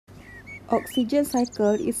Oxygen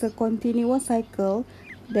cycle is a continuous cycle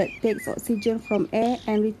that takes oxygen from air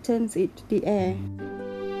and returns it to the air.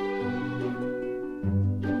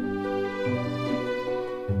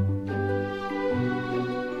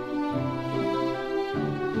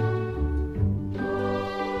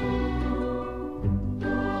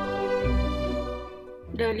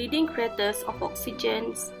 The leading creators of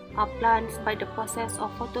oxygen are plants by the process of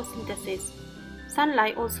photosynthesis.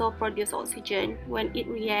 Sunlight also produces oxygen when it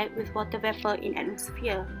reacts with water vapor in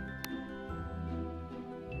atmosphere.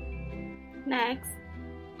 Next,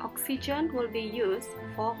 oxygen will be used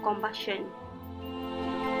for combustion.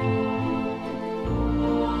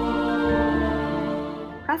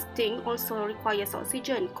 Rusting also requires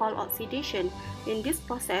oxygen, called oxidation. In this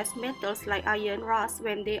process, metals like iron rust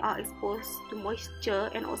when they are exposed to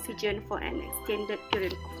moisture and oxygen for an extended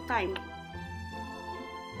period of time.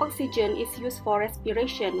 Oxygen is used for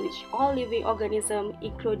respiration, which all living organisms,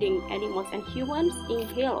 including animals and humans,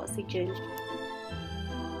 inhale oxygen.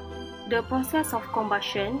 The process of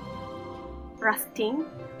combustion, rusting,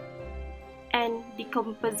 and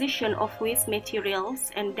decomposition of waste materials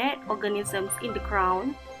and dead organisms in the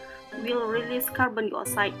ground will release carbon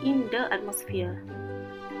dioxide in the atmosphere.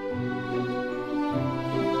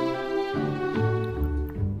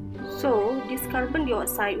 So, this carbon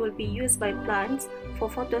dioxide will be used by plants for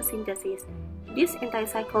photosynthesis. This entire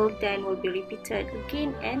cycle then will be repeated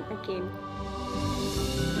again and again.